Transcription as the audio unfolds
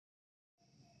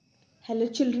Hello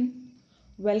children,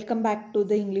 welcome back to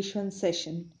the English 1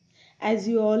 session. As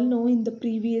you all know, in the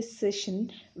previous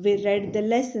session we read the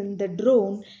lesson the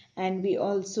drone and we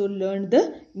also learned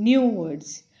the new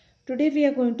words. Today we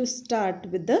are going to start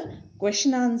with the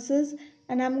question answers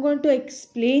and I am going to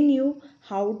explain you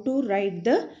how to write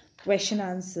the question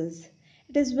answers.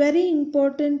 It is very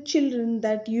important children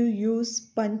that you use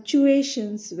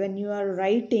punctuations when you are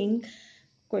writing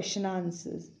question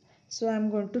answers. So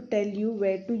I'm going to tell you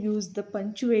where to use the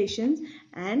punctuations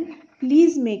and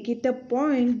please make it a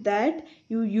point that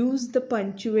you use the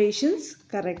punctuations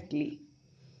correctly.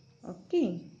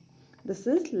 Okay. This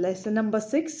is lesson number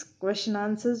 6, question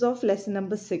answers of lesson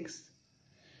number 6.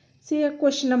 See here,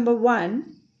 question number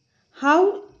 1.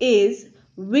 How is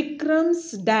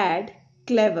Vikram's dad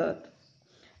clever?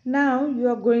 Now you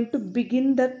are going to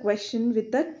begin the question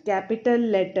with a capital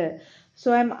letter.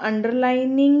 So I am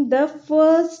underlining the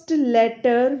first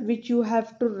letter which you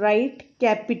have to write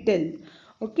capital.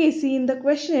 Okay, see in the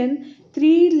question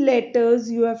 3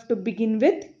 letters you have to begin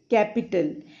with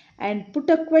capital and put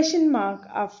a question mark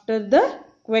after the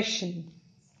question.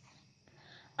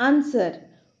 Answer.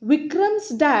 Vikram's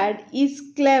dad is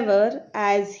clever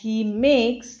as he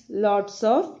makes lots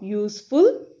of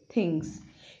useful things.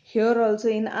 Here also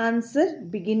in answer,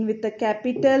 begin with a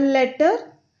capital letter.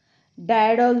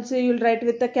 Dad also you will write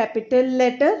with a capital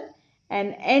letter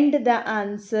and end the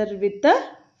answer with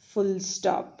a full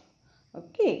stop.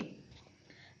 Okay.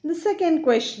 The second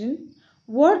question,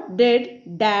 what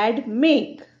did dad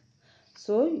make?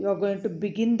 So you are going to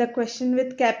begin the question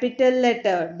with capital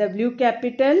letter W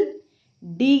capital,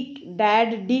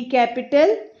 dad D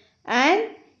capital and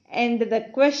end the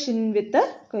question with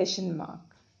a question mark.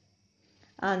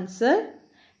 Answer.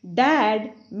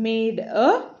 Dad made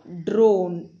a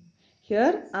drone.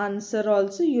 Here answer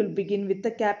also you will begin with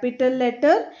a capital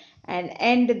letter and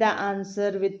end the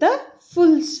answer with a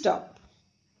full stop.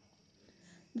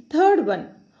 The third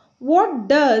one. What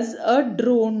does a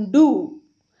drone do?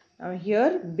 Now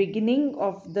here beginning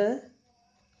of the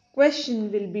question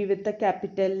will be with a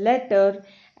capital letter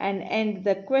and end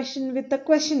the question with a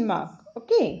question mark.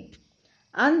 Okay.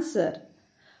 Answer.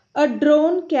 A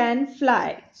drone can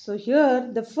fly. So here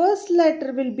the first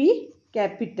letter will be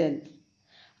capital.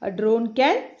 A drone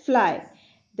can fly.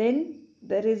 Then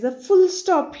there is a full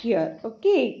stop here.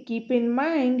 Okay. Keep in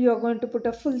mind you are going to put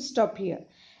a full stop here.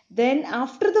 Then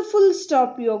after the full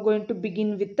stop you are going to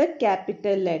begin with the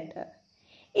capital letter.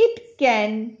 It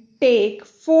can take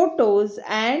photos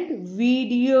and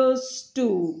videos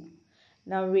too.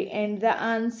 Now we end the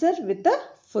answer with a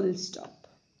full stop.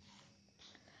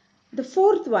 The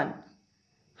fourth one.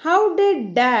 How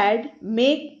did dad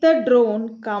make the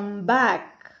drone come back?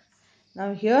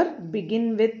 Now here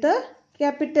begin with the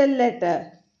capital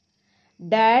letter.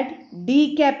 Dad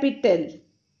D capital.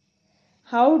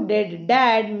 How did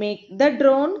dad make the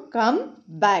drone come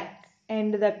back?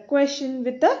 End the question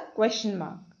with a question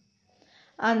mark.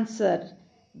 Answer.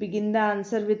 Begin the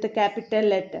answer with a capital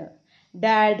letter.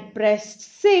 Dad pressed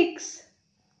 6,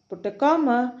 put a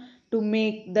comma, to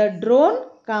make the drone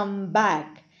come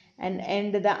back and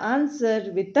end the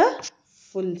answer with a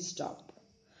full stop.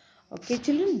 Okay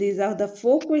children, these are the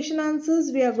 4 question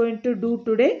answers we are going to do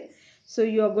today. So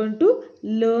you are going to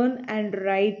learn and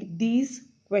write these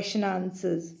question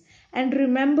answers. And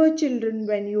remember children,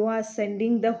 when you are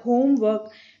sending the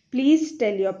homework, please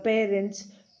tell your parents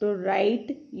to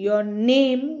write your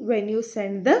name when you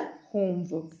send the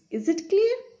homework. Is it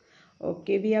clear?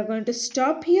 Okay, we are going to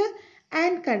stop here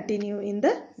and continue in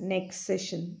the next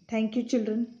session. Thank you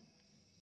children.